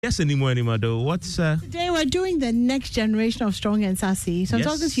Yes, anymore, though. What's Today we're doing the next generation of Strong and Sassy. So I'm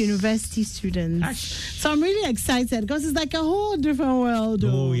Yes. talking to university students. So I'm really excited because it's like a whole different world.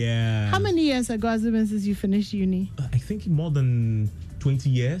 Oh, yeah. How many years ago has it been since you finished uni? I think more than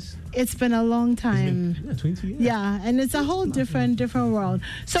 20 years. It's been a long time. 20 years. Yeah, and it's a whole different world.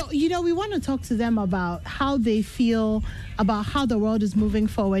 So, we want to talk to them about how they feel about how the world is moving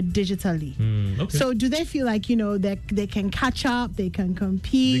forward digitally. Okay. So do they feel like, they can catch up, they can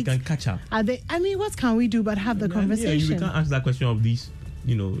compete? They can catch up. What can we do but have the conversation? Yeah, we can't ask that question of these,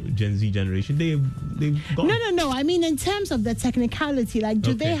 Gen Z generation. They've gone. No. I mean, in terms of the technicality,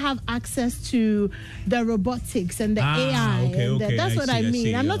 do they have access to the robotics and the AI? Okay. That's what I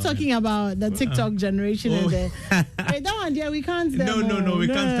mean. I'm not talking about the TikTok generation. Oh. And that one, we can't. No, we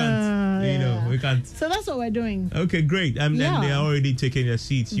can't. Yeah. We can't. So that's what we're doing. Okay, great. And they are already taking their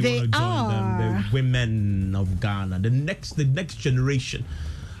seats. You want to join them, the women of Ghana, the next generation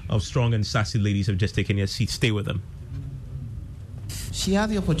of strong and sassy ladies have just taken their seats. Stay with them. She had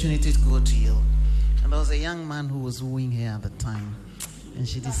the opportunity to go to Yale, and there was a young man who was wooing her at the time, and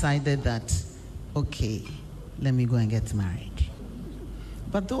she decided that, okay, let me go and get married.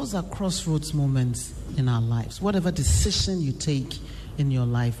 But those are crossroads moments in our lives. Whatever decision you take in your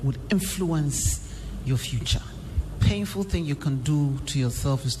life would influence your future. Painful thing you can do to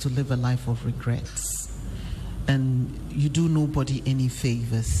yourself is to live a life of regrets, and you do nobody any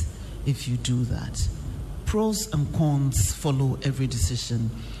favors if you do that. Pros and cons follow every decision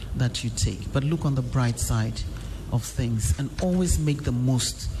that you take. But look on the bright side of things and always make the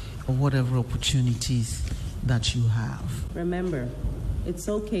most of whatever opportunities that you have. Remember, it's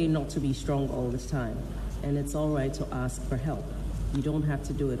okay not to be strong all the time, and it's all right to ask for help. You don't have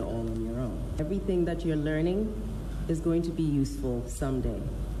to do it all on your own. Everything that you're learning is going to be useful someday.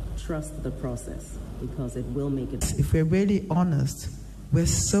 Trust the process, because it will make it. If we're really honest, we're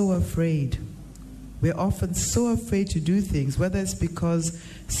so afraid. We're often so afraid to do things, whether it's because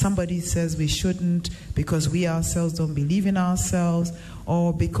somebody says we shouldn't, because we ourselves don't believe in ourselves,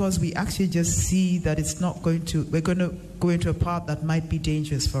 or because we actually just see that we're going to go into a path that might be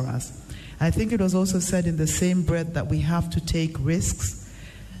dangerous for us. I think it was also said in the same breath that we have to take risks,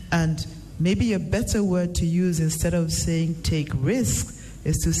 and maybe a better word to use instead of saying take risks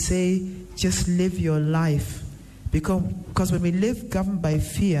is to say just live your life. Because when we live governed by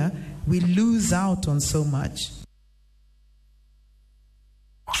fear, we lose out on so much.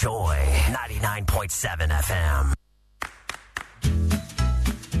 Joy 99.7 FM.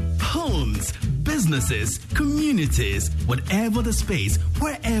 Homes, businesses, communities, whatever the space,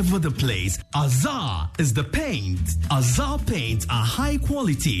 wherever the place, Azar is the paint. Azar paints are high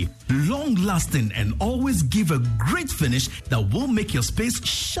quality, long lasting, and always give a great finish that will make your space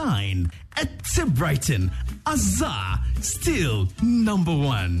shine. At Brighton, Azar, still number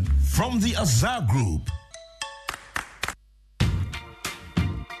one. From the Azar Group.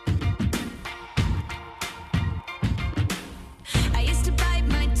 I used to bite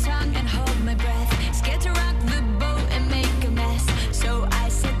my tongue and hold my breath, scared to rock the boat and make a mess. So I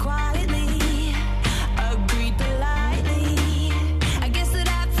said quietly, agreed politely. I guess that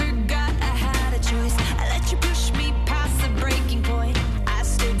I forgot I had a choice. I let you push me past the breaking point. I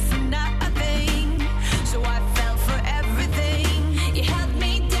stood for nothing, so I fell for everything. You held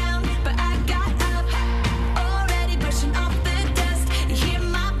me down, but I got up.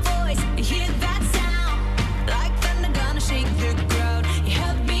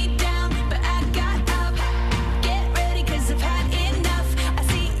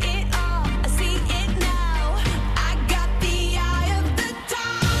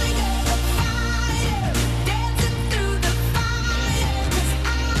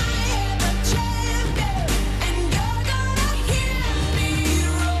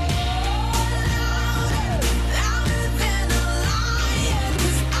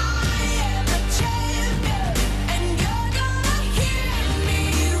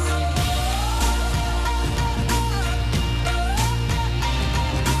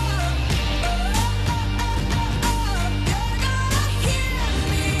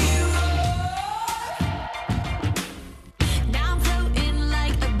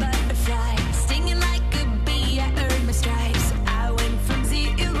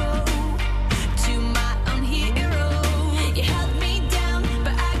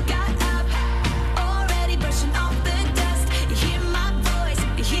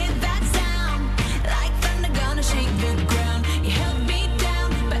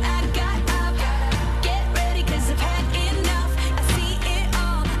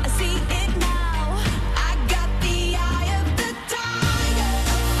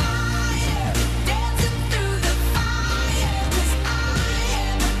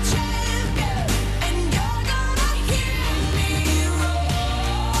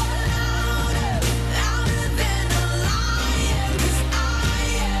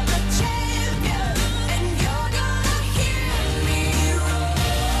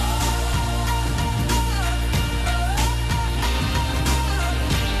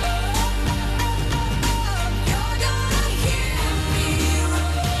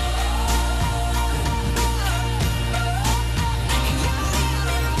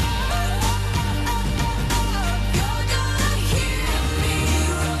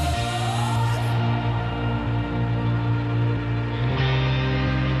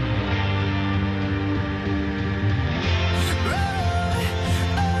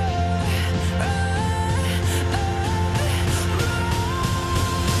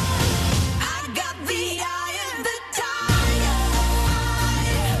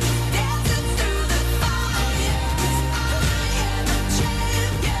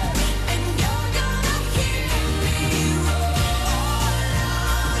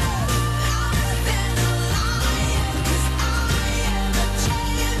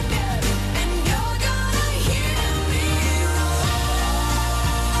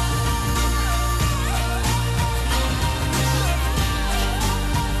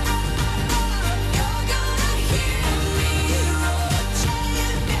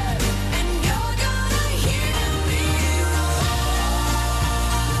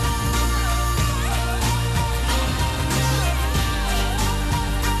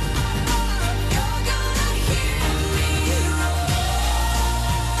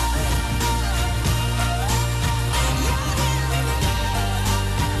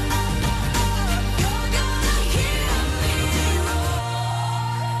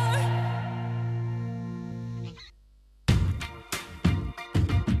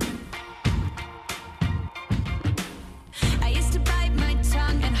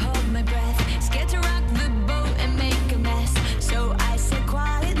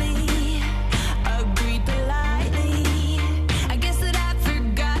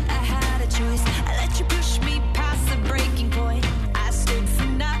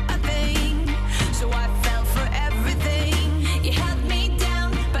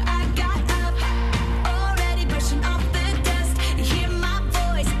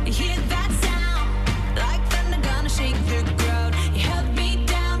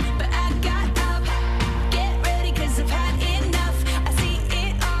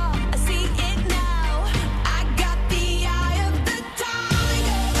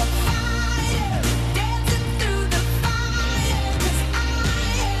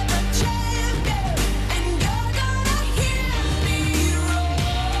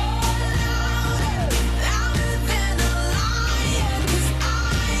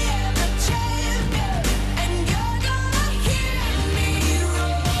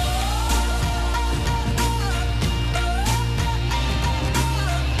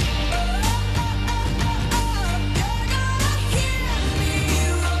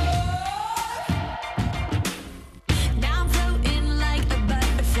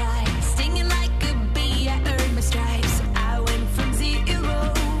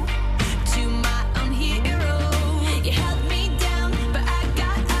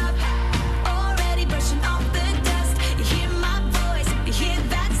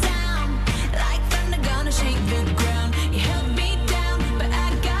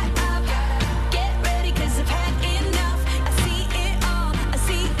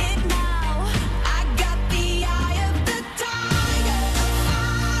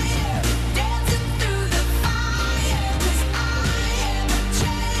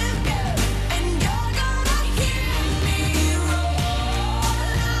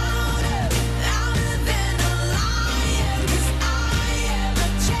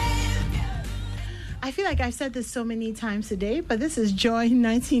 I feel like I've said this so many times today, but this is Joy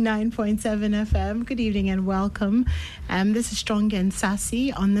 99.7 FM. Good evening and welcome. This is Strong and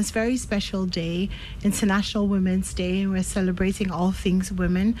Sassy on this very special day, International Women's Day, and we're celebrating all things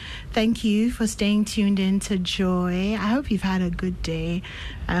women. Thank you for staying tuned in to Joy. I hope you've had a good day.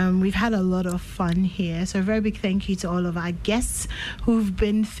 We've had a lot of fun here. So a very big thank you to all of our guests who've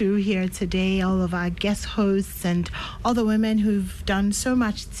been through here today, all of our guest hosts, and all the women who've done so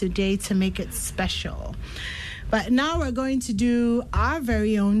much today to make it special. But now we're going to do our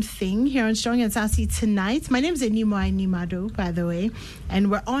very own thing here on Strong and Sassy tonight. My name is Enimo Animado, by the way,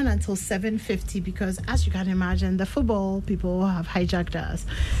 and we're on until 7:50 because, as you can imagine, the football people have hijacked us.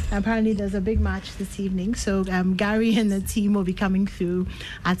 Apparently, there's a big match this evening, so Gary and the team will be coming through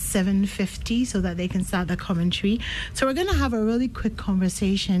at 7:50 so that they can start the commentary. So we're going to have a really quick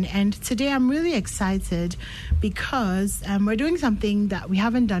conversation, and today I'm really excited because we're doing something that we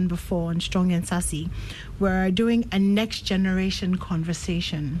haven't done before on Strong and Sassy. We're doing a next generation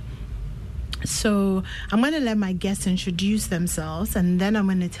conversation. So I'm going to let my guests introduce themselves, and then I'm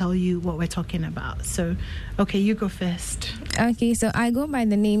going to tell you what we're talking about. So, okay, you go first. Okay, so I go by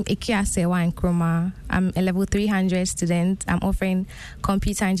the name Ikiasewa Nkrumah. I'm a level 300 student. I'm offering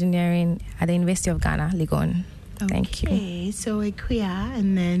computer engineering at the University of Ghana, Legon. Thank you. Okay, so Ikia,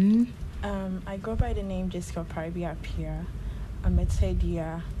 and then... I go by the name Jessica Paribia Pia. I'm a third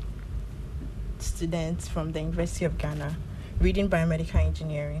year student from the University of Ghana, reading biomedical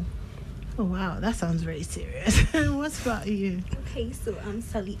engineering. Oh wow, that sounds very serious. What about you? Okay, so I'm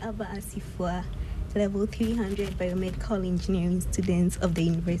Sally Abba Asifua, level 300 biomedical engineering student of the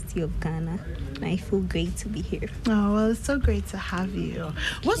University of Ghana. And I feel great to be here. Oh well, it's so great to have you.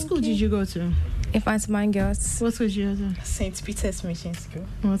 What school did you go to? Infantsman Girls. What school did you go to? St. Peter's Mission School.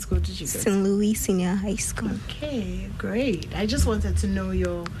 What school did you go to? St. Louis Senior High School. Okay, great. I just wanted to know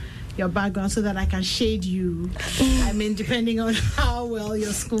your background so that I can shade you. I mean, depending on how well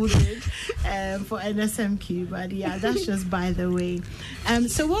your school did for NSMQ. But yeah, that's just by the way.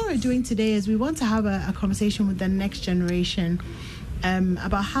 So what we're doing today is we want to have a conversation with the next generation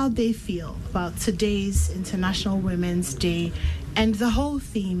about how they feel about today's International Women's Day and the whole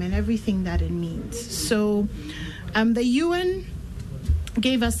theme and everything that it means. So the UN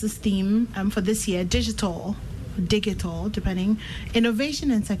gave us this theme for this year, digital, depending,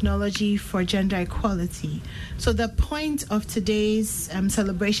 innovation and technology for gender equality. So the point of today's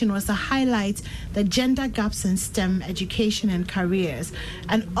celebration was to highlight the gender gaps in STEM education and careers,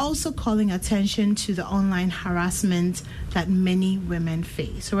 and also calling attention to the online harassment that many women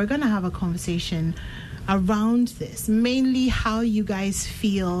face. So we're going to have a conversation around this, mainly how you guys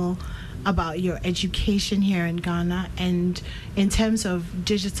feel about your education here in Ghana, and in terms of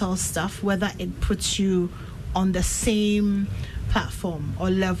digital stuff, whether it puts you on the same platform or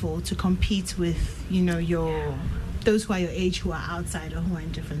level to compete with, those who are your age, who are outside or who are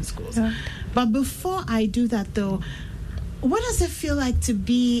in different schools. Yeah. But before I do that, though, what does it feel like to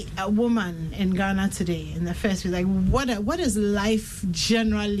be a woman in Ghana today? In the first place, like what is life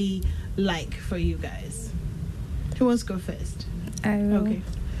generally like for you guys? Who wants to go first? I will.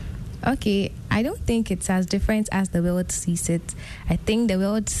 Okay, I don't think it's as different as the world sees it. I think the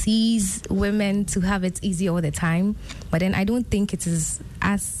world sees women to have it easy all the time, but then I don't think it is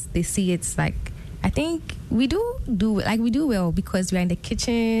as they see it. Like, I think we do well because we are in the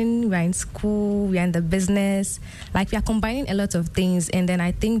kitchen, we are in school, we are in the business. Like, we are combining a lot of things, and then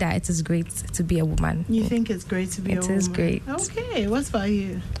I think that it is great to be a woman. You think it's great to be a woman? It is great. Okay, what's about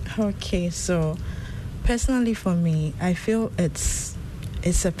you? Okay, so personally for me, I feel it's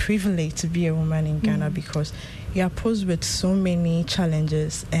a privilege to be a woman in Ghana because you are posed with so many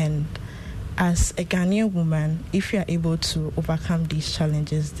challenges, and as a Ghanaian woman, if you are able to overcome these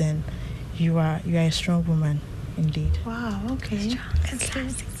challenges, then you are a strong woman indeed. Wow, okay. Strong and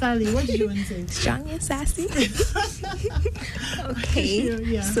sassy. Sally, what did you want to say? Strong and sassy. Okay.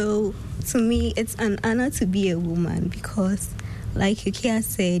 Yeah. So to me, it's an honor to be a woman because, like Yukia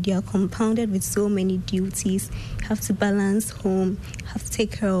said, you are compounded with so many duties. You have to balance home, have to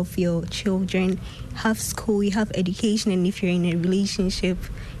take care of your children, have school, you have education, and if you're in a relationship,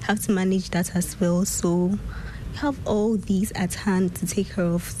 you have to manage that as well. So you have all these at hand to take care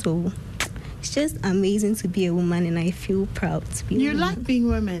of. So it's just amazing to be a woman, and I feel proud to be a woman. You like being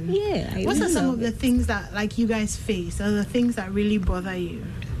women? Yeah. What are some of the things that, like, you guys face, or the things that really bother you?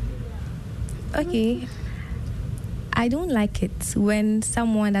 Okay. I don't like it when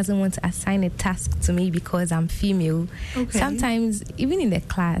someone doesn't want to assign a task to me because I'm female. Okay. Sometimes, even in the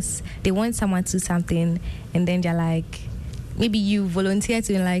class, they want someone to do something, and then they're like, maybe you volunteer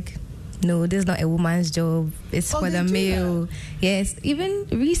to, like, no, this is not a woman's job. It's for the male. Yes. Even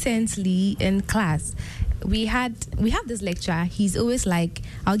recently in class, we have this lecturer. He's always like,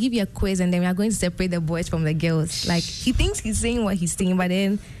 I'll give you a quiz and then we are going to separate the boys from the girls. Like, he thinks he's saying what he's saying, but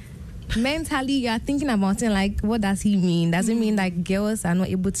then mentally you are thinking about it like, what does he mean? Does it mean that girls are not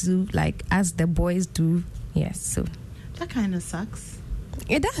able to, like, as the boys do? Yes. So that kind of sucks.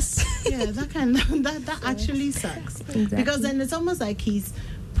 It does. Yeah, that actually sucks. Exactly. Because then it's almost like he's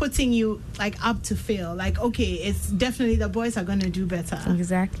putting you like up to fail. Like, okay, it's definitely the boys are going to do better.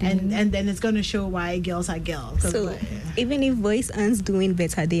 Exactly. And then it's going to show why girls are girls. So even if boys aren't doing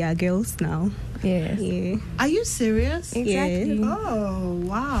better, they are girls now. Yes. Yeah. Are you serious? Exactly. Yeah. Oh,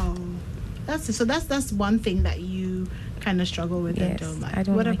 wow. That's one thing that you kind of struggle with and don't like.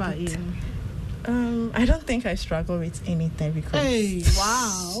 What like about you? I don't think I struggle with anything because... Hey,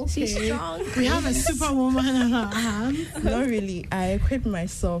 wow. Okay. She's strong. We have a superwoman on our hands. Not really. I equipped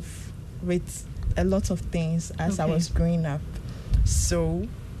myself with a lot of things as I was growing up. So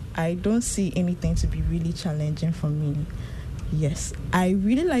I don't see anything to be really challenging for me. Yes. I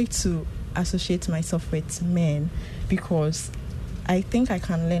really like to associate myself with men because I think I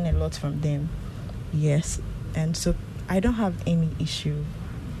can learn a lot from them. Yes. And so I don't have any issue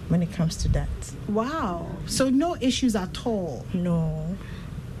when it comes to that. Wow. So no issues at all? No.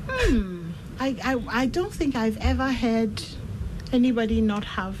 I don't think I've ever heard anybody not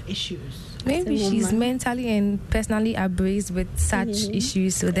have issues. Maybe she's mentally and personally abused with such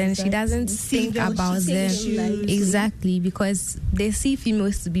issues, so then she doesn't think about them. Exactly, because they see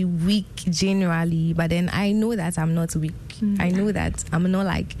females to be weak generally, but then I know that I'm not weak. I know that I'm not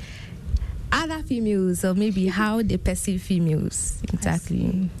like other females, or maybe how they perceive females.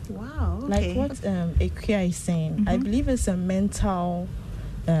 Exactly. Wow. Okay. Like what Ekia is saying, I believe it's a mental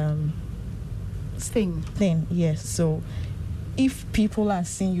thing. Yes. So if people are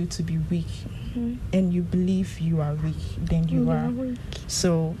seeing you to be weak and you believe you are weak, then you are weak.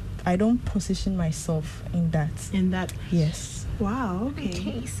 So I don't position myself in that. Yes. Wow.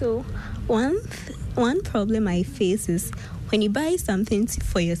 Okay. So one problem I face is when you buy something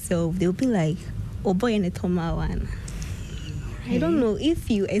for yourself, they'll be like, "Oh boy, and a Toma one." I don't know if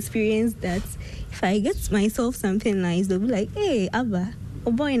you experience that. If I get myself something nice, they'll be like, "Hey, Abba,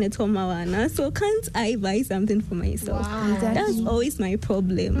 oh boy, and a Toma one." So can't I buy something for myself? Wow. That's always my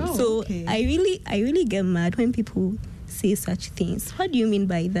problem. I really get mad when people say such things. What do you mean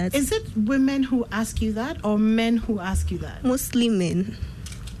by that? Is it women who ask you that or men who ask you that? Mostly men.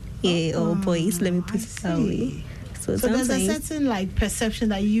 Yeah, or boys, let me put it that way. So there's a certain like perception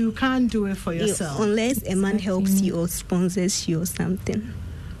that you can't do it for yourself. Unless a man helps you or sponsors you or something.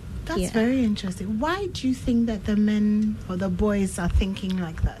 That's very interesting. Why do you think that the men or the boys are thinking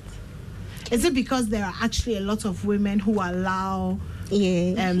like that? Is it because there are actually a lot of women who allow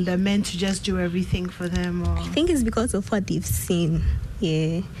the men to just do everything for them? Or? I think it's because of what they've seen.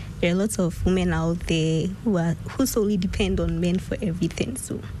 Yeah, there are lots of women out there who solely depend on men for everything.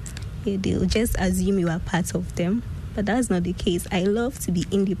 So they'll just assume you are part of them, but that's not the case. I love to be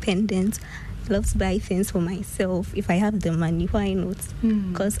independent. I love to buy things for myself. If I have the money, why not?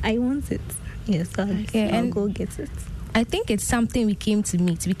 Because I want it. Yes, I'll go get it. I think it's something we came to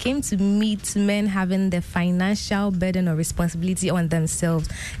meet. We came to meet men having the financial burden or responsibility on themselves.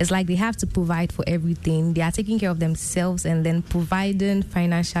 It's like they have to provide for everything. They are taking care of themselves and then providing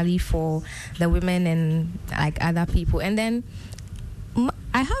financially for the women and like other people. And then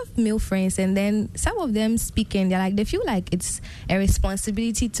I have male friends, and then some of them speaking, they feel like it's a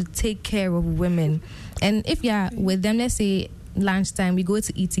responsibility to take care of women. And if you're with them, let's say lunchtime, we go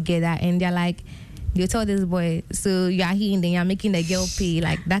to eat together, and they're like, you tell this boy, so you are here and then you're making the girl pay,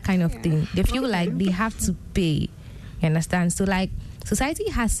 like that kind of thing. They feel like they have to pay. You understand? So like society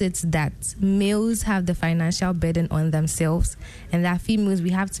has it that males have the financial burden on themselves, and that females, we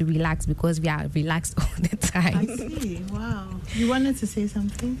have to relax because we are relaxed all the time. I see. Wow. You wanted to say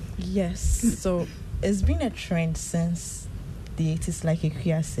something? Yes. So it's been a trend since the 80s, like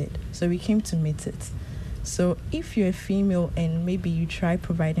Ekia said. So we came to meet it. So if you're a female and maybe you try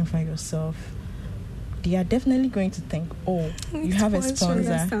providing for yourself, they are definitely going to think, oh, you have a sponsor.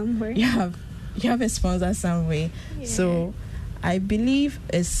 You have a sponsor somewhere. Yeah. So I believe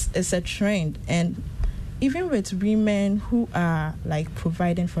it's a trend. And even with women who are like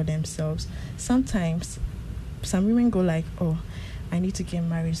providing for themselves, sometimes some women go like, oh, I need to get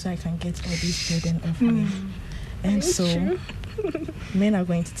married so I can get all this burden off me. And so men are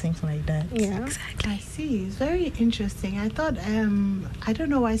going to think like that. Yeah, exactly. I see. It's very interesting. I thought, I don't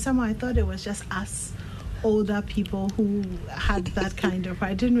know why somehow I thought it was just us older people who had that kind of.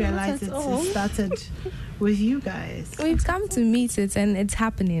 I didn't realize it started with you guys. We've come to meet it, and it's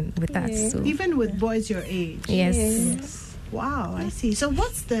happening with us. So. Even with boys your age. Yes. Wow, I see. So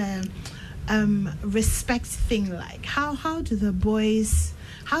what's the respect thing like? How do the boys?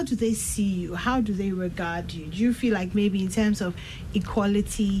 How do they see you? How do they regard you? Do you feel like maybe in terms of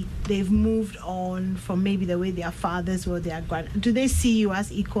equality, they've moved on from maybe the way their fathers or their do they see you as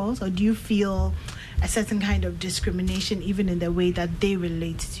equals, or do you feel a certain kind of discrimination even in the way that they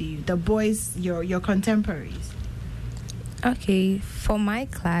relate to you? The boys, your contemporaries. Okay, for my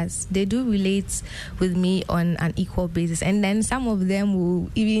class, they do relate with me on an equal basis, and then some of them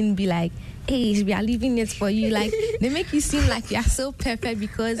will even be like, hey, we are leaving it for you. Like, they make you seem like you are so perfect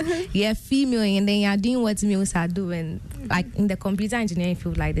because you're female and then you're doing what males are doing. Like in the computer engineering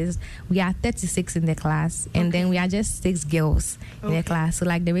field like this, we are 36 in the class, and then we are just 6 girls in the class. So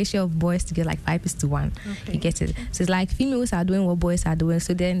like the ratio of boys to get like 5:1. You get it? So it's like females are doing what boys are doing.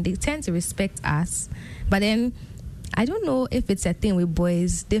 So then they tend to respect us. But then I don't know if it's a thing with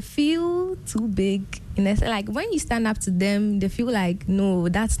boys. They feel too big. Like when you stand up to them, they feel like, no,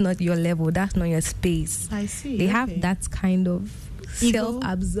 that's not your level. That's not your space. I see. They have that kind of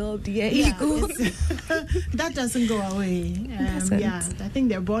self-absorbed ego. That doesn't go away. Yeah, I think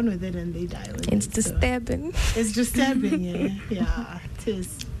they're born with it and they die with it. It's disturbing. So. It's disturbing, yeah, it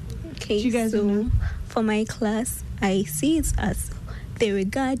is. Okay, you guys so for my class, I see it as they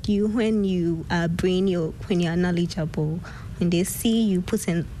regard you when you are when you are knowledgeable, when they see you put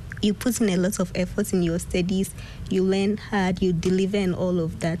in a lot of effort in your studies, you learn hard, you deliver and all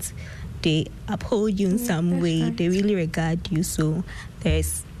of that. They uphold you in some way. Right. They really regard you. So there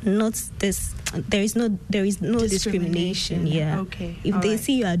is no discrimination. Yeah. Okay. If they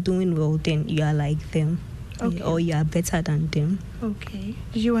see you are doing well, then you are like them. Okay. Or you are better than them. Okay.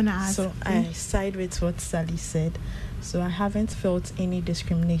 Did you want to ask? So I side with what Sally said. So I haven't felt any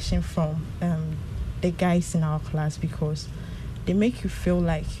discrimination from the guys in our class because they make you feel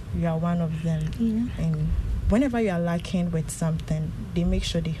like you are one of them. Yeah. And whenever you are lacking with something, they make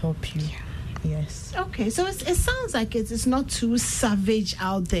sure they help you. Yes. Okay, so it sounds like it's not too savage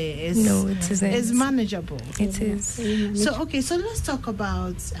out there. No, it isn't. It's manageable. It is. So, okay, so let's talk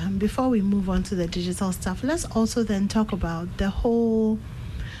about, before we move on to the digital stuff, let's also then talk about the whole...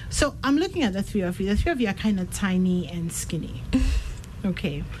 So I'm looking at the three of you. The three of you are kind of tiny and skinny.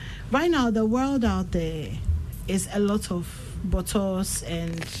 Okay. Right now, the world out there is a lot of buttocks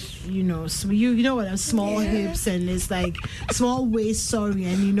and you know what, small hips, and it's like small waist,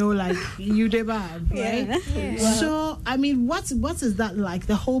 and like you debab, right? Yeah. So I mean, what is that like,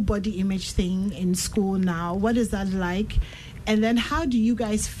 the whole body image thing in school now? What is that like? And then how do you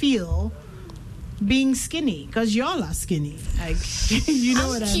guys feel being skinny? Because y'all are skinny, like you know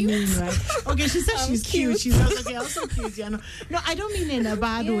what cute. I mean, right? Okay, she said she's cute. She's also cute. Yeah, no, I don't mean in a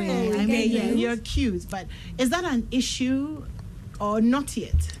bad way. I mean, you're cute, but is that an issue or not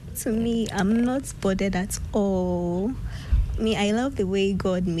yet? To me, I'm not bothered at all. I love the way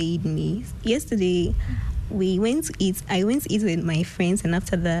God made me. Yesterday, I went to eat with my friends, and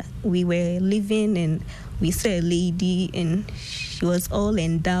after that, we were leaving and we saw a lady, and she was all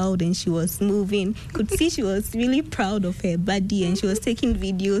endowed and she was moving. Could see she was really proud of her body, and she was taking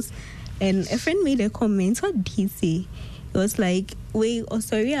videos. And a friend made a comment. What did he say? It was like, he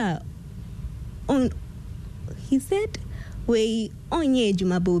said,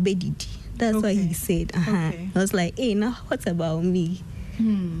 that's what he said. Okay. I was like, hey, now what about me?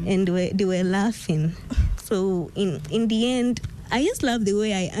 And they were laughing. So in the end, I just love the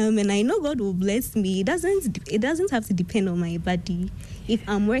way I am, and I know God will bless me. It doesn't have to depend on my body. If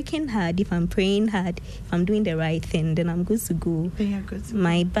I'm working hard, if I'm praying hard, if I'm doing the right thing, then I'm good to go. Yeah, good to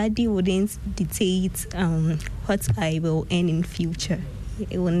my body wouldn't dictate what I will earn in future.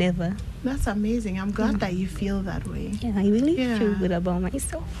 It will never. That's amazing. I'm glad that you feel that way. Yeah, I really feel good about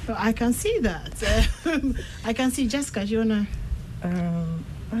myself. So I can see that. I can see. Jessica, do you wanna?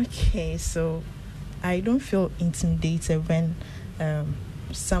 Okay, so I don't feel intimidated when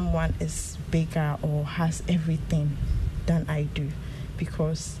someone is bigger or has everything than I do,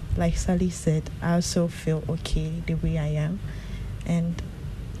 because like Sally said, I also feel okay the way I am, and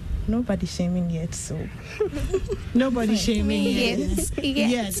nobody's shaming yet, so nobody's shaming yet.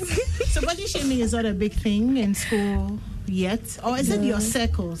 Yes. So body shaming is not a big thing in school yet, or is it your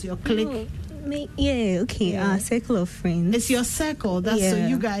circles, your clique? Our circle of friends. It's your circle. That's so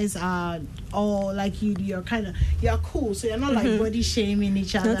you guys are all like you're cool. So you're not like body shaming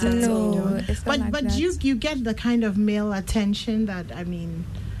each other. No, it's not but that. you get the kind of male attention that, I mean,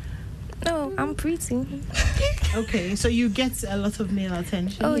 No, I'm pretty. Okay, so you get a lot of male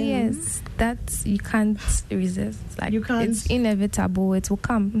attention. Oh yes, that you can't resist. Like You can't. It's inevitable. It will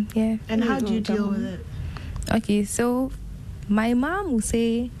come. Yeah. And how do you deal with it? Okay, so my mom will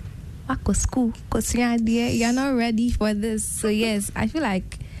say, "Wako school, 'cause you're not ready for this." So yes, I feel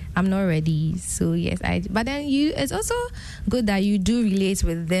like I'm not ready. So yes, but then it's also good that you do relate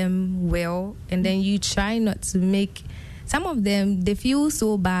with them well, and then you try not to make. Some of them, they feel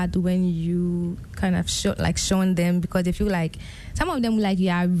so bad when you kind of shun them, because they feel like some of them like you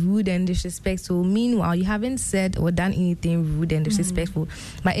are rude and disrespectful. Meanwhile, you haven't said or done anything rude and disrespectful.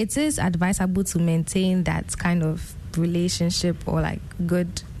 But it is advisable to maintain that kind of relationship or like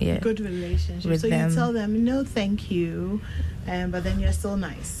good relationship. So them. You tell them no, thank you, but then you're still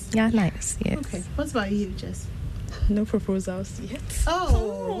nice. Yeah, nice. Yes. Okay. What about you, Jess? No proposals yet.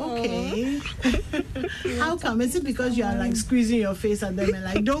 Oh, okay. How come? Is it because you are like squeezing your face at them and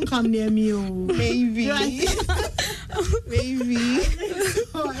like, don't come near me? Oh. Maybe. Maybe.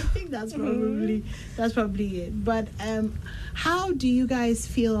 I think that's probably it. But how do you guys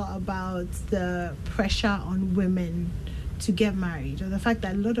feel about the pressure on women to get married, or the fact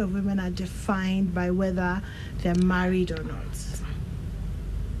that a lot of women are defined by whether they're married or not?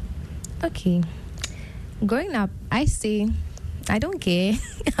 Okay. Growing up, I say I don't care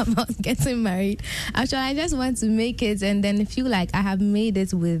about getting married. Actually, I just want to make it and then feel like I have made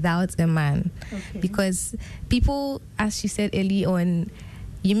it without a man. Okay. Because people, as she said early on,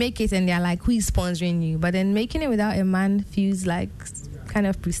 you make it and they're like, who is sponsoring you? But then making it without a man feels like kind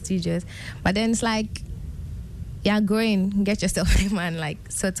of prestigious. But then it's like, yeah, growing, get yourself a man,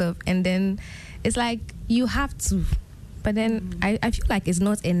 like sort of. And then it's like, you have to. But then I feel like it's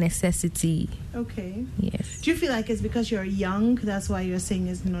not a necessity. Okay. Yes. Do you feel like it's because you're young, that's why you're saying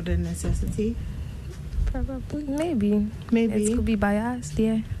it's not a necessity? Probably. Maybe. Maybe. It could be biased,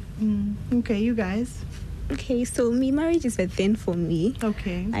 yeah. Okay, you guys. Okay, so marriage is a thing for me.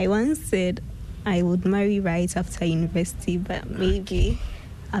 Okay. I once said I would marry right after university, but maybe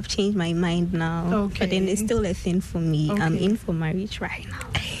I've changed my mind now. Okay. But then it's still a thing for me. Okay. I'm in for marriage right now.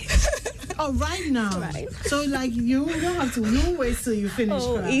 Oh, right now. Right. So like you don't have to. You wait till you finish.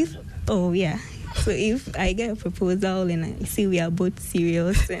 Yeah. So if I get a proposal and I see we are both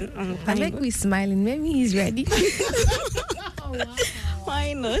serious and I make me smiling. Maybe he's ready. Oh, wow.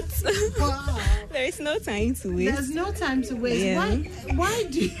 Why not? Wow. There is no time to waste. There's no time to waste. Yeah. Why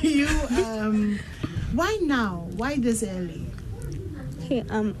do you? Why now? Why this early? Okay.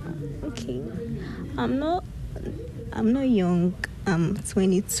 Okay. I'm not young. I'm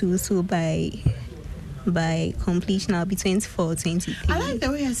 22, so by completion I'll be 24 or 23. I like the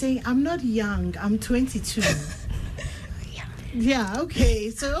way you're saying I'm not young, I'm 22. Yeah,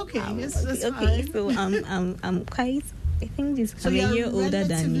 okay. So it's okay, fine. so I'm quite, I think just So I'm a you're year older than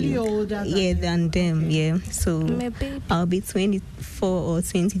relatively you. older than them, okay. yeah. So I'll be 24 or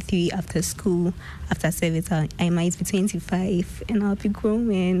 23 after school. After service I might be 25 and I'll be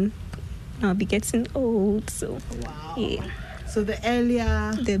growing. I'll be getting old, so wow. Yeah. So the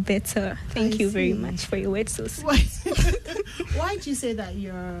earlier, the better. Thank you very much for your words. Why did you say that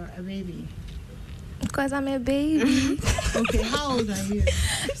you're a baby? Because I'm a baby. Okay, how old are you?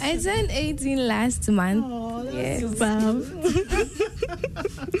 I turned 18 last month. Oh, that's yes. So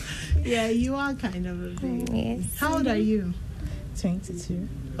yeah, you are kind of a baby. Yes. How old are you? 22.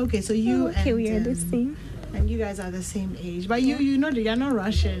 Okay, so you okay, we are the same. And you guys are the same age. But you're not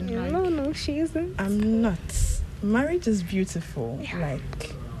Russian. Yeah, like. No, she isn't. I'm not. Marriage is beautiful.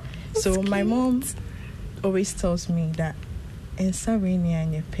 So my mom always tells me that in Sarenia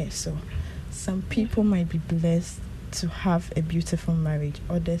and your peso, some people might be blessed to have a beautiful marriage,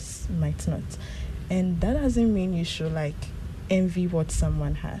 others might not. And that doesn't mean you should envy what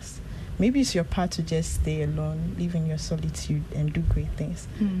someone has. Maybe it's your part to just stay alone, live in your solitude and do great things.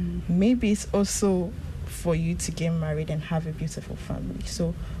 Maybe it's also for you to get married and have a beautiful family.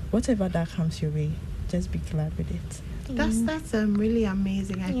 So whatever that comes your way, just be glad with it. That's really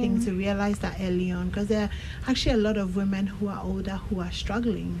amazing, I think, to realize that early on, because there are actually a lot of women who are older who are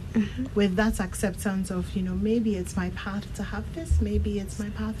struggling with that acceptance of, maybe it's my path to have this, maybe it's my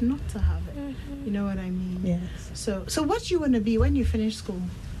path not to have it. You know what I mean? Yes. So what do you want to be when you finish school?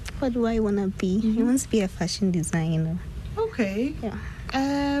 What do I want to be? I want to be a fashion designer. Okay. Yeah.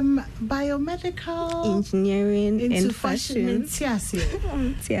 Biomedical engineering into and fashion.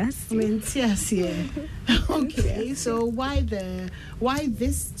 Okay, so why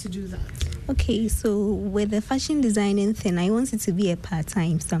this to do that? Okay, so with the fashion designing thing, I wanted to be a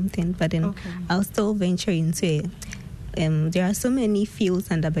part-time something, but then I'll still venture into it. There are so many fields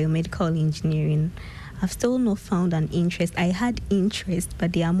under biomedical engineering. I've still not found an interest. I had interest,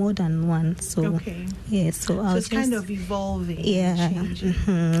 but there are more than one. So Okay. yeah, so So it's kind of evolving. yeah.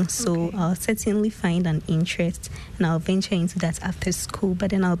 Changing. So Okay. I'll certainly find an interest, and I'll venture into that after school. But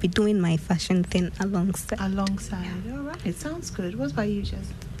then I'll be doing my fashion thing alongside. All right. It sounds good. What about you,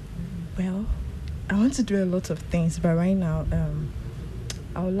 Jess? Well, I want to do a lot of things, but right now,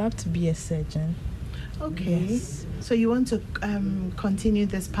 I would love to be a surgeon. Okay. Yes. So you want to continue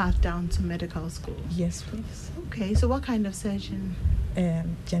this path down to medical school? Yes, please. Okay. So what kind of surgeon?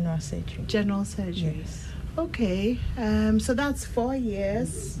 General surgery. General surgery. Yes. Okay. So that's 4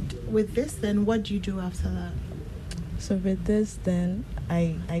 years. With this, then what do you do after that? So with this, then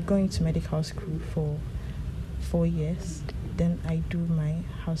I go into medical school for 4 years. Then I do my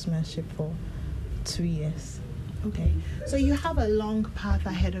housemanship for 2 years. Okay. So you have a long path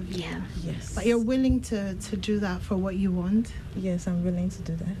ahead of you. Yes. But you're willing to do that for what you want? Yes, I'm willing to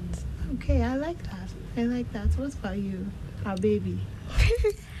do that. Okay, I like that. What about you, our baby?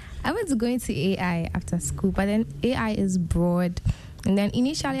 I went to go into AI after school, but then AI is broad. And then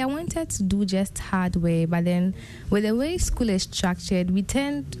initially I wanted to do just hardware, but then with the way school is structured, we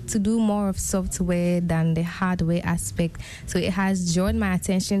tend to do more of software than the hardware aspect. So it has drawn my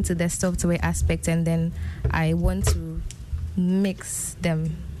attention to the software aspect, and then I want to mix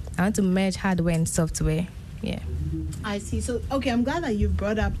them. I want to merge hardware and software. Yeah. I see. So, okay, I'm glad that you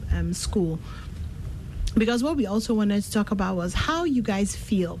brought up school, because what we also wanted to talk about was how you guys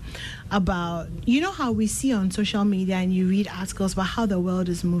feel about, you know, how we see on social media and you read articles about how the world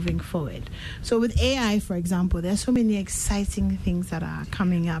is moving forward. So with AI, for example, there's so many exciting things that are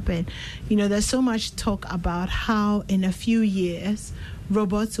coming up, and you know, there's so much talk about how in a few years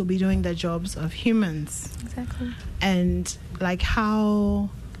robots will be doing the jobs of humans. Exactly. And like how,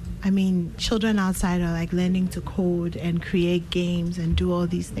 I mean, children outside are like learning to code and create games and do all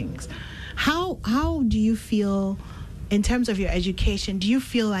these things. How do you feel in terms of your education? Do you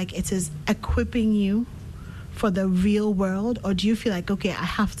feel like it is equipping you for the real world, or do you feel like, okay, I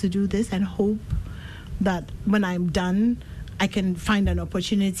have to do this and hope that when I'm done, I can find an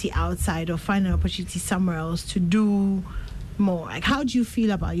opportunity outside or find an opportunity somewhere else to do more? Like, how do you feel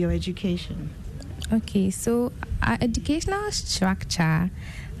about your education? Okay, so our educational structure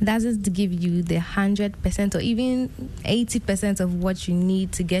doesn't give you the 100% or even 80% of what you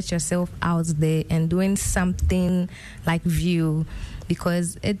need to get yourself out there and doing something like VUE,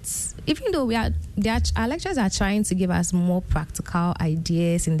 because it's, even though our lecturers are trying to give us more practical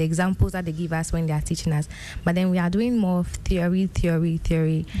ideas and the examples that they give us when they are teaching us, but then we are doing more of theory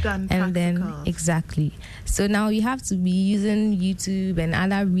Done and then practicals. exactly. So now you have to be using YouTube and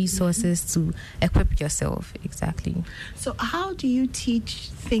other resources to equip yourself. Exactly. So how do you teach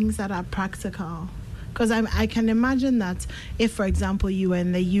things that are practical? Because I can imagine that if, for example, you were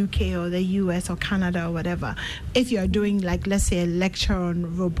in the UK or the US or Canada or whatever, if you're doing, like, let's say a lecture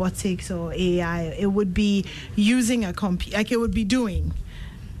on robotics or AI, it would be using a computer, like it would be doing.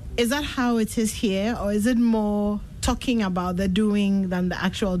 Is that how it is here, or is it more talking about the doing than the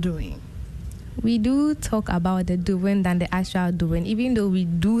actual doing? We do talk about the doing than the actual doing, even though we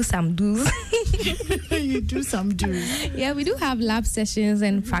do some do's. You do some do's. Yeah, we do have lab sessions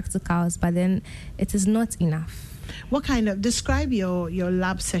and practicals, but then it is not enough. What kind of, describe your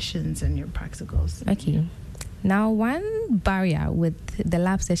lab sessions and your practicals? Okay. Now, one barrier with the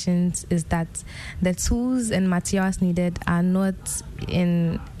lab sessions is that the tools and materials needed are not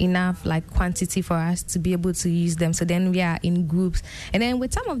in enough like quantity for us to be able to use them. So then we are in groups. And then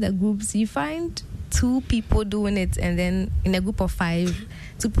with some of the groups, you find 2 people doing it, and then in a group of 5,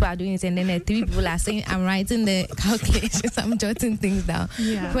 2 people are doing it, and then 3 people are saying, I'm writing the calculations, I'm jotting things down.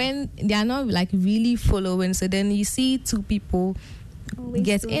 Yeah. When they are not like really following, so then you see 2 people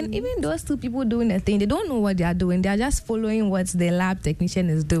get in, even those 2 people doing the thing, they don't know what they are doing. They are just following what the lab technician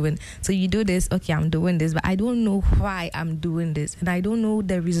is doing. So you do this, okay, I'm doing this, but I don't know why I'm doing this, and I don't know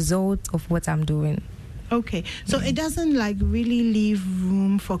the result of what I'm doing. Okay, so it doesn't like really leave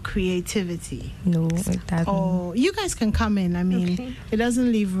room for creativity. No, it doesn't. Oh, you guys can come in. I mean, Okay. it doesn't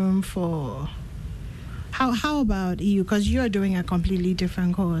leave room for. How about you? Because you are doing a completely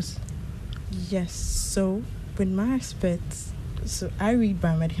different course. Yes, so with my aspects, so I read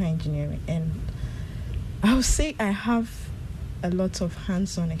biomedical engineering, and I would say I have a lot of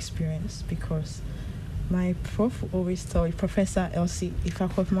hands-on experience, because my prof always told, Professor Elsie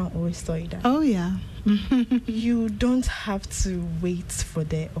Ifakofman always told that. Oh yeah. You don't have to wait for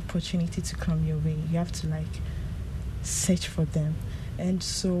the opportunity to come your way. You have to like search for them. And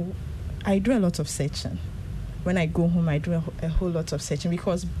so I do a lot of searching. When I go home, I do a whole lot of searching,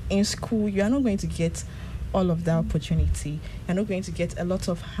 because in school you are not going to get all of that opportunity. You're not going to get a lot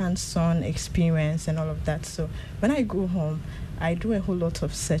of hands-on experience and all of that. So when I go home, I do a whole lot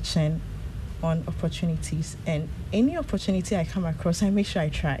of searching on opportunities, and any opportunity I come across, I make sure I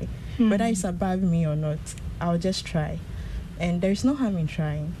try. Whether it's above me or not, I'll just try. And there's no harm in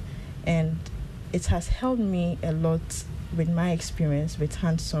trying. And it has helped me a lot with my experience with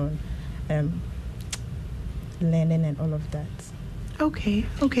hands-on learning and all of that. Okay,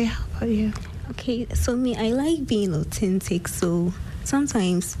 how about you? Okay, so me, I like being authentic. So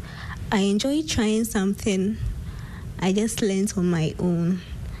sometimes I enjoy trying something I just learned on my own.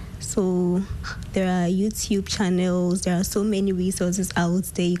 So there are YouTube channels, there are so many resources out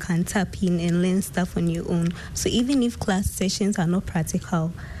there you can tap in and learn stuff on your own. So even if class sessions are not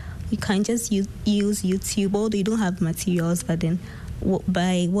practical, you can just use YouTube, although you don't have materials, but then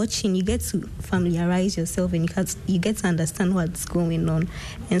by watching you get to familiarize yourself and you get to understand what's going on.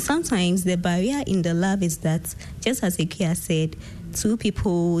 And sometimes the barrier in the lab is that, just as Akia said, two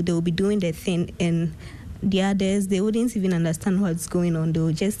people, they will be doing their thing and the others, they wouldn't even understand what's going on. They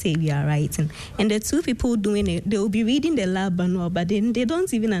will just say we are writing. And the two people doing it, they will be reading the lab manual, but then they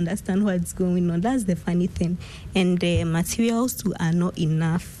don't even understand what's going on. That's the funny thing. And the materials too are not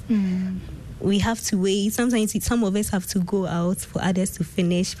enough. We have to wait. Sometimes some of us have to go out for others to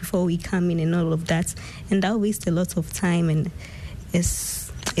finish before we come in and all of that. And that wastes a lot of time, and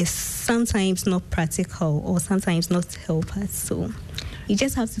it's sometimes not practical or sometimes not help us. So you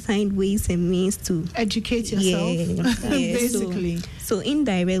just have to find ways and means to educate yourself, basically. So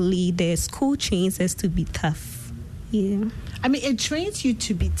indirectly, the school trains us to be tough. Yeah, I mean, it trains you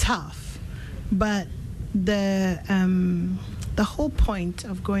to be tough, but the whole point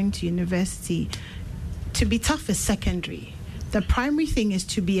of going to university, to be tough is secondary. The primary thing is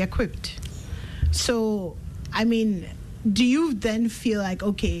to be equipped. So, I mean, do you then feel like,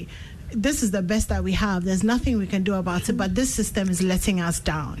 okay, this is the best that we have, there's nothing we can do about it, but this system is letting us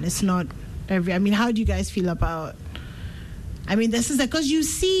down? It's not I mean, how do you guys feel about, I mean, this is because you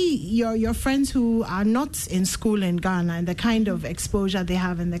see your friends who are not in school in Ghana and the kind of exposure they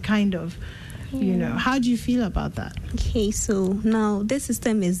have and the kind of, you know, how do you feel about that? Okay, so now this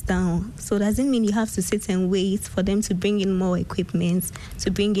system is down. So doesn't mean you have to sit and wait for them to bring in more equipment,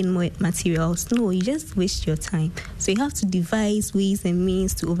 to bring in more materials. No, you just waste your time. So you have to devise ways and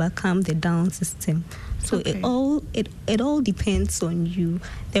means to overcome the down system. So it all depends on you.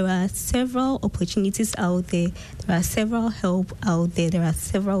 There are several opportunities out there. There are several help out there. There are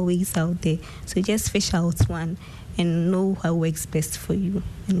several ways out there. So just fish out one and know what works best for you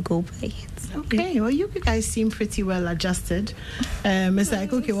and go by it. Okay, well, you guys seem pretty well adjusted. It's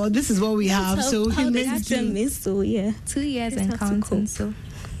like, okay, well, this is what we have. So how the system is, so yeah. 2 years and counting. So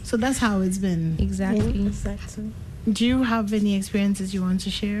that's how it's been. Exactly. Yeah, exactly. Do you have any experiences you want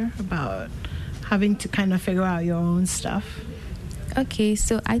to share about having to kind of figure out your own stuff? Okay,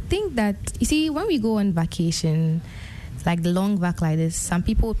 so I think that, you see, when we go on vacation, like the long vac like this, some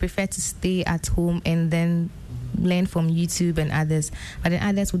people would prefer to stay at home and then learn from YouTube and others, but then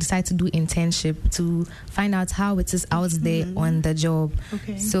others will decide to do internship to find out how it is out there on the job.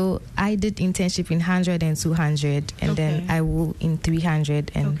 Okay. So I did internship in 100 and 200, and then I will in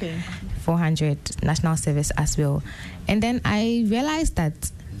 300 and 400 national service as well. And then I realized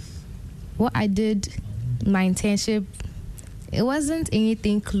that what I did, my internship, it wasn't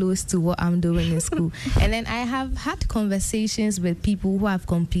anything close to what I'm doing in school. And then I have had conversations with people who have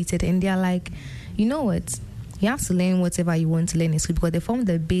completed, and they're like, you know what? You have to learn whatever you want to learn in school because they form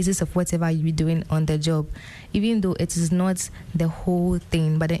the basis of whatever you're doing on the job, even though it is not the whole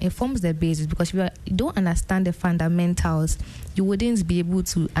thing, but then it forms the basis, because if you don't understand the fundamentals, you wouldn't be able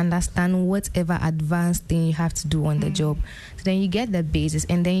to understand whatever advanced thing you have to do on the job. So then you get the basis,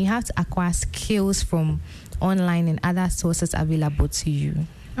 and then you have to acquire skills from online and other sources available to you.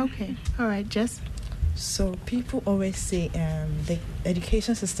 Okay. All right, Jess? So people always say the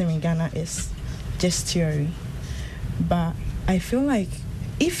education system in Ghana is just theory. But I feel like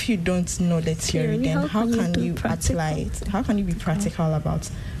if you don't know the theory, then how can you apply it? How can you be practical about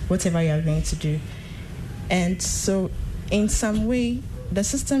whatever you are going to do? And so in some way, the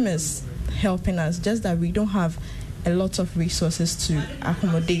system is helping us, just that we don't have a lot of resources to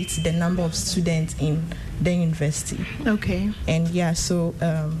accommodate the number of students in the university. Okay. And so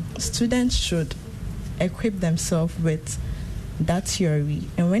students should equip themselves with that theory.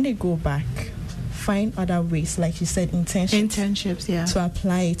 And when they go back, find other ways, like you said, internships, to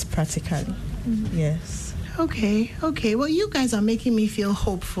apply it practically. Yes. Okay. Well, you guys are making me feel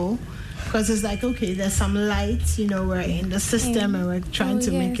hopeful, because it's like, okay, there's some light, you know, we're in the system and we're trying to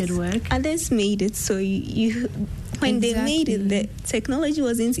make it work. Others made it, so you when they made it, the technology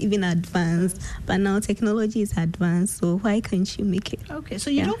wasn't even advanced, but now technology is advanced, so why can't you make it? Okay, so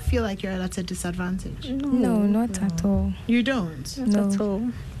you don't feel like you're at a disadvantage? No, not at all. You don't? Not at all.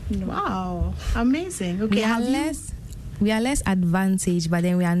 No. Wow, amazing. Okay, we are less advantaged, but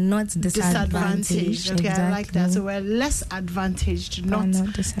then we are not disadvantaged. Okay, exactly. I like that. So we're less advantaged, not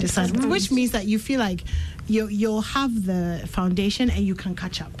disadvantaged, which means that you feel like you'll have the foundation and you can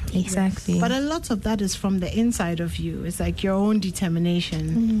catch up. Exactly. But a lot of that is from the inside of you. It's like your own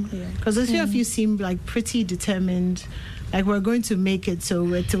determination. Because the three of you seem like pretty determined. Like we're going to make it, so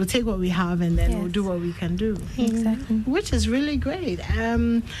we'll take what we have and then we'll do what we can do. Exactly. Which is really great.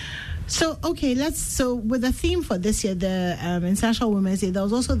 So with the theme for this year, the International Women's Day, there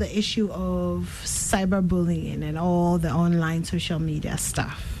was also the issue of cyberbullying and all the online social media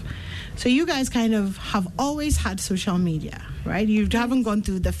stuff. So you guys kind of have always had social media, right? You haven't gone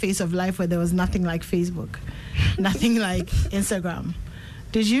through the phase of life where there was nothing like Facebook, nothing like Instagram.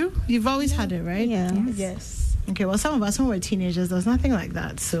 Did you? You've always had it, right? Yeah. Yes. Okay, well, some of us when we're teenagers, there's nothing like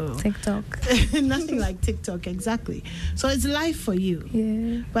that. So TikTok. Nothing like TikTok, exactly. So it's life for you.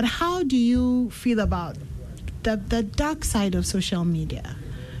 Yeah. But how do you feel about the dark side of social media?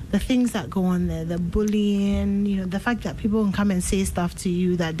 The things that go on there, the bullying, the fact that people can come and say stuff to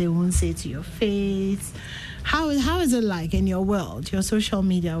you that they won't say to your face. How is it like in your world, your social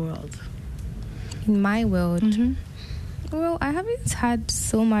media world? In my world, well, I haven't had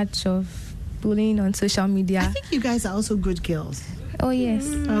so much of bullying on social media. I think you guys are also good girls. Oh, yes.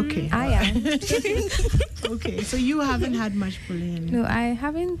 Okay. I am. Okay, so you haven't had much bullying. No, I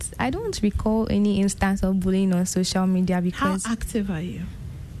haven't. I don't recall any instance of bullying on social media because... How active are you?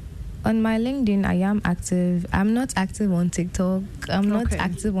 On my LinkedIn, I am active. I'm not active on TikTok. I'm not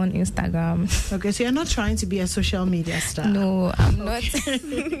active on Instagram. Okay, so you're not trying to be a social media star. No, I'm not.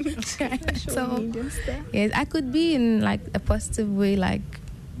 Yes, I could be in like a positive way, like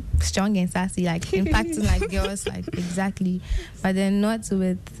strong and sassy, like impacting like girls, like exactly. But then not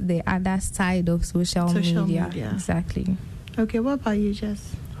with the other side of social media. Exactly. Okay, what about you,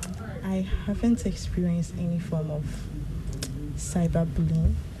 Jess? I haven't experienced any form of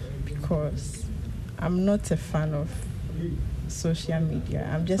cyberbullying because I'm not a fan of social media.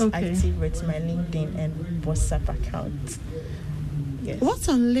 I'm just active with my LinkedIn and WhatsApp account. Yes. What's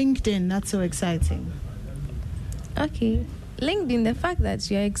on LinkedIn that's so exciting? Okay. LinkedIn, the fact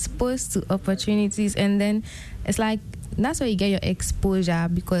that you're exposed to opportunities, and then it's like that's where you get your exposure,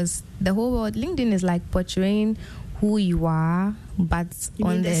 because the whole world, LinkedIn is like portraying who you are, but you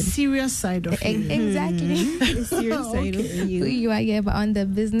on mean the serious side of you. Exactly. The serious side of you. Who you are, yeah, but on the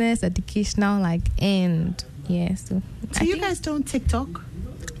business, educational like end. Yeah. So you guys don't TikTok?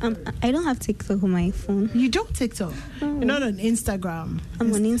 I don't have TikTok on my phone. You don't TikTok? You're not on Instagram?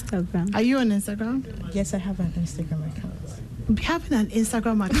 I'm on Instagram. Are you on Instagram? Yes, I have an Instagram account. Having an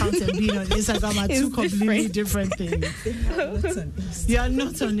Instagram account and being on Instagram are two completely different things. You are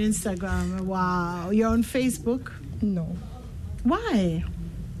not on Instagram. Wow. You're on Facebook? No. Why?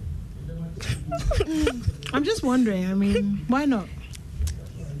 I'm just wondering. I mean, why not?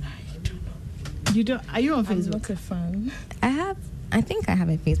 You don't? Are you on Facebook? I'm not a fan. I think I have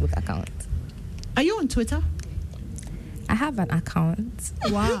a Facebook account. Are you on Twitter? I have an account.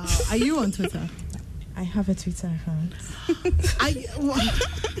 Wow. Are you on Twitter? I have a Twitter account.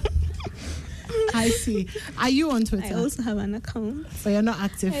 I see. Are you on Twitter? I also have an account. But you're not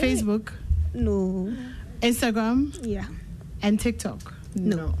active. Facebook? No. Instagram? Yeah. And TikTok?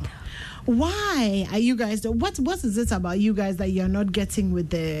 No. Why are you guys? What is it about you guys that you're not getting with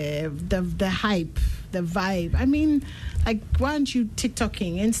the hype, the vibe? I mean, like, why aren't you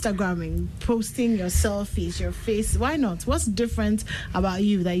TikToking, Instagramming, posting your selfies, your face? Why not? What's different about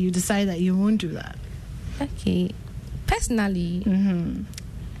you that you decide that you won't do that? Okay, personally,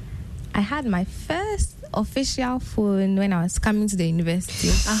 I had my first official phone when I was coming to the university.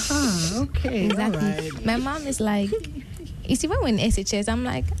 Okay, exactly. Right. My mom is like, you see, when we're in SHS, I'm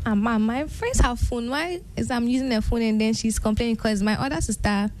like, Mom, my friends have phone. Why is I'm using their phone? And then she's complaining because my other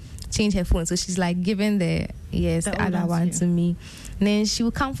sister changed her phone, so she's like giving the other one to me. And then she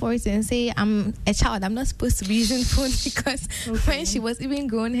will come for it and say, I'm a child, I'm not supposed to be using phone, because when she was even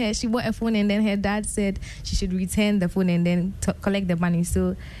growing hair, she bought a phone and then her dad said she should return the phone and then collect the money.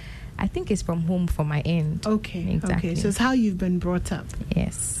 So I think it's from home for my end. Okay, exactly. Okay, so it's how you've been brought up.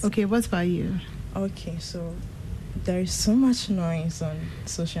 Yes. Okay, what about you? Okay, so there is so much noise on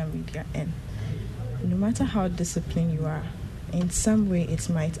social media, and no matter how disciplined you are, in some way it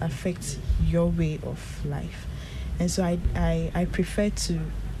might affect your way of life. And so I prefer to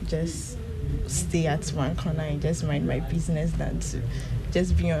just stay at one corner and just mind my business than to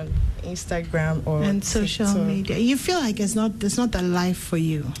just be on Instagram or and social TikTok. media. You feel like it's not the life for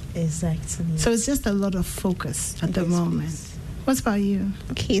you. Exactly. So it's just a lot of focus at the Yes, moment. please. What about you?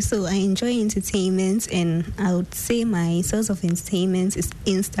 Okay, so I enjoy entertainment, and I would say my source of entertainment is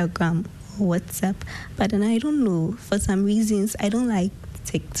Instagram or WhatsApp. But then I don't know, for some reasons, I don't like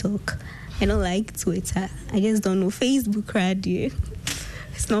TikTok. I don't like Twitter. I just don't know. Facebook radio.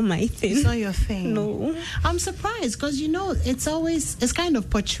 It's not my thing. It's not your thing. No. I'm surprised because, it's kind of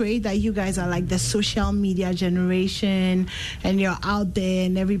portrayed that you guys are like the social media generation and you're out there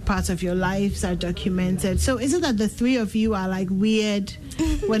and every part of your lives are documented. So is it that the three of you are like weird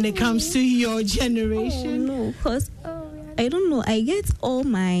when it comes to your generation? Oh, no, because I don't know. I get all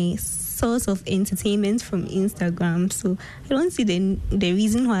my source of entertainment from Instagram. So I don't see the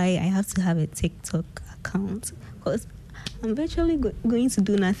reason why I have to have a TikTok account. Because I'm virtually going to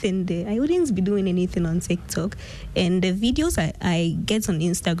do nothing there. I wouldn't be doing anything on TikTok. And the videos I get on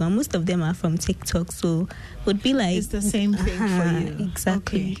Instagram, most of them are from TikTok. So it would be like... It's the same thing for you.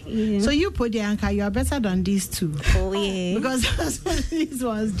 Exactly. Okay. Yeah. So you put the anchor, you are better than these two. Oh, yeah. Because these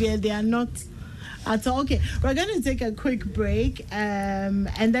ones, they are not... at all. Okay, we're going to take a quick break,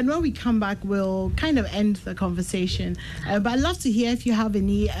 and then when we come back, we'll kind of end the conversation. But I'd love to hear if you have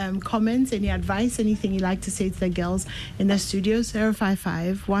any comments, any advice, anything you'd like to say to the girls in the studio.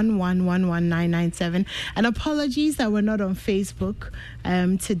 055-1111997. And apologies that we're not on Facebook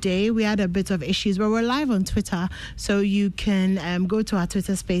today. We had a bit of issues, but we're live on Twitter, so you can go to our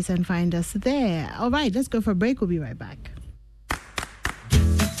Twitter space and find us there. All right, let's go for a break. We'll be right back.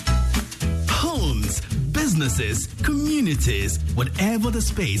 Homes, businesses, communities, whatever the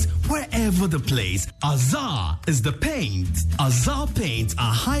space, wherever the place, Azar is the paint. Azar paints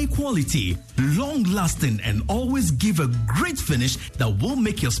are high quality, long lasting, and always give a great finish that will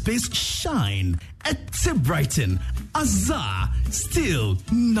make your space shine. At Brighton, Azar, still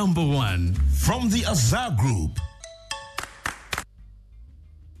number one. From the Azar Group.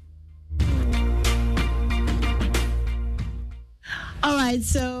 All right,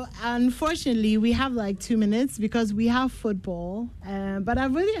 so unfortunately, we have like 2 minutes because we have football. But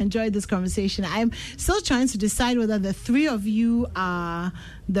I've really enjoyed this conversation. I'm still trying to decide whether the three of you are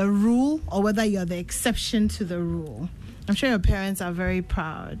the rule or whether you're the exception to the rule. I'm sure your parents are very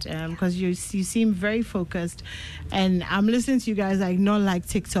proud because you seem very focused. And I'm listening to you guys like not like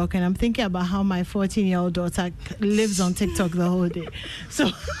TikTok, and I'm thinking about how my 14-year-old daughter lives on TikTok the whole day.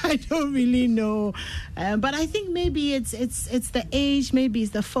 So I don't really know. But I think maybe it's the age, maybe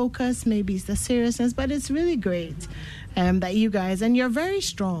it's the focus, maybe it's the seriousness, but it's really great. That you guys, and you're very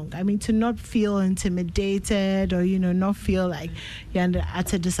strong. I mean, to not feel intimidated or, not feel like you're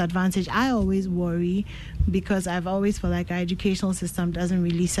at a disadvantage. I always worry because I've always felt like our educational system doesn't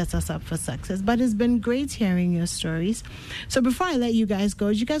really set us up for success. But it's been great hearing your stories. So before I let you guys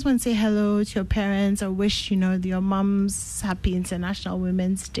go, do you guys want to say hello to your parents or wish, your moms happy International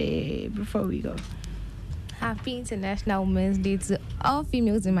Women's Day before we go? Happy International Women's Day to all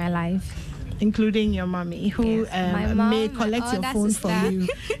females in my life. Including your mommy, who may collect your phone from you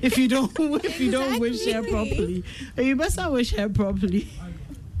if you don't wish her properly. You better wish her properly.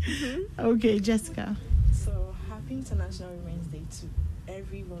 Okay, Jessica. So happy International Women's Day to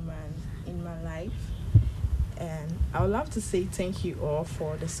every woman in my life, and I would love to say thank you all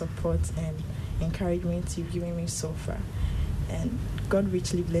for the support and encouragement you've given me so far, and God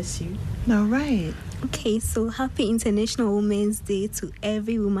richly bless you. All right. Okay, so happy International Women's Day to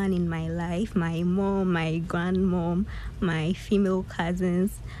every woman in my life, my mom, my grandmom, my female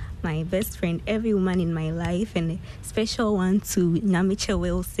cousins, my best friend, every woman in my life, and a special one to Nyamiche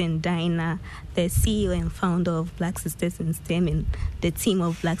Wilson Dinah, the CEO and founder of Black Sisters in STEM and the team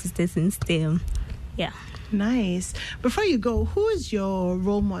of Black Sisters in STEM. Yeah. Nice. Before you go, who is your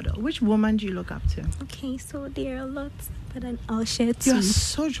role model? Which woman do you look up to? Okay, so there are lots, but then I'll share two. You're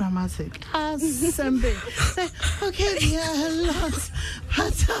so dramatic. Okay, there are lots.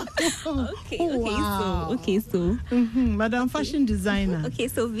 Okay, so Madam Fashion Designer. Okay,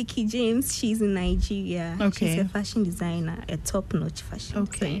 so Vicky James, she's in Nigeria. Okay. She's a fashion designer, a top-notch fashion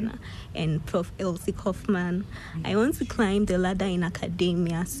designer. And Prof. Elsie Kaufman. I want to climb the ladder in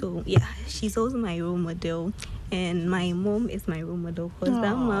academia, so yeah, she's also my role model. And my mom is my role model because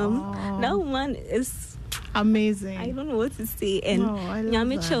that woman is amazing. I don't know what to say. And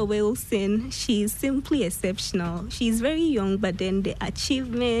Nyamiche Wilson, she's simply exceptional. She's very young, but then the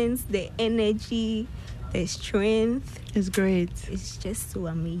achievements, the energy, the strength is great. It's just so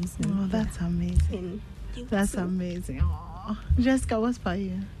amazing. Oh, that's amazing. That's amazing. Oh. Jessica, what's about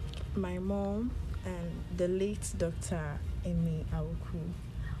you? My mom and the late Dr. Amy Awoku.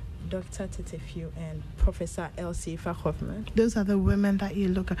 Dr. Tetefiu and Professor Elsie Hoffman. Those are the women that you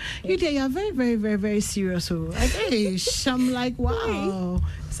look at. You dear, you're very, very, very, very serious. So, hey, I'm like, wow,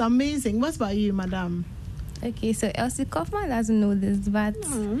 it's amazing. What about you, madam? Okay, so Elsie Kaufman doesn't know this, but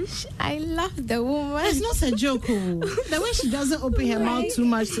I love the woman. It's not a joke. The way she doesn't open her mouth too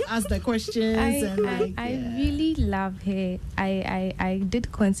much to ask the questions. I really love her. I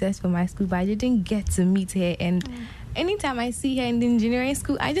did concerts for my school, but I didn't get to meet her. And anytime I see her in the engineering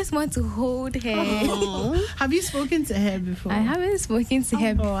school, I just want to hold her. Oh. Have you spoken to her before? I haven't spoken to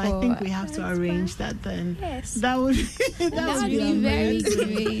her before. I think we have to arrange that then. Yes. That would be very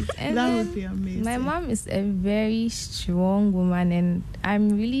great. And that would be amazing. My mom is a very strong woman, and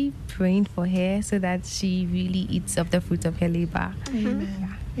I'm really praying for her so that she really eats of the fruit of her labor. Amen.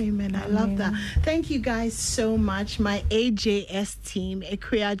 Yeah. Amen. I love that. Thank you guys so much. My AJS team,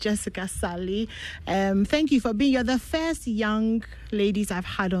 Equia, Jessica, Sally. Thank you for being. You're the first young ladies I've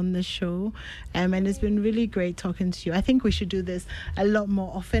had on the show. And it's been really great talking to you. I think we should do this a lot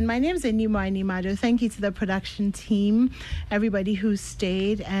more often. My name is Enimo Animado. Thank you to the production team, everybody who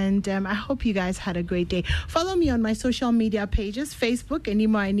stayed. And I hope you guys had a great day. Follow me on my social media pages, Facebook,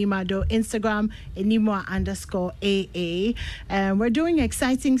 Enimo Animado, Instagram, Enimo_AA. We're doing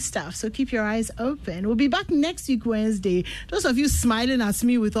exciting stuff, so keep your eyes open. We'll be back next week, Wednesday. Those of you smiling at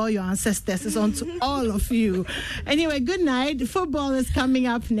me with all your ancestors, it's on to all of you. Anyway, good night. Football is coming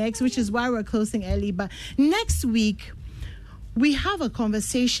up next, which is why we're closing early. But next week, we have a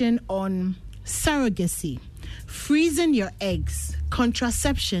conversation on surrogacy, freezing your eggs,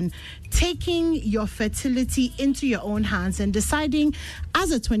 contraception, taking your fertility into your own hands and deciding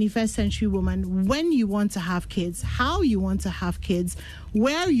as a 21st century woman when you want to have kids, how you want to have kids,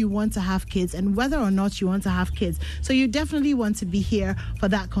 where you want to have kids, and whether or not you want to have kids. So you definitely want to be here for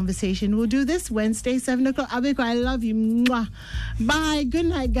that conversation. We'll do this Wednesday, 7 o'clock. Abeko, I love you. Mwah. Bye. Good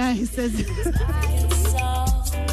night, guys.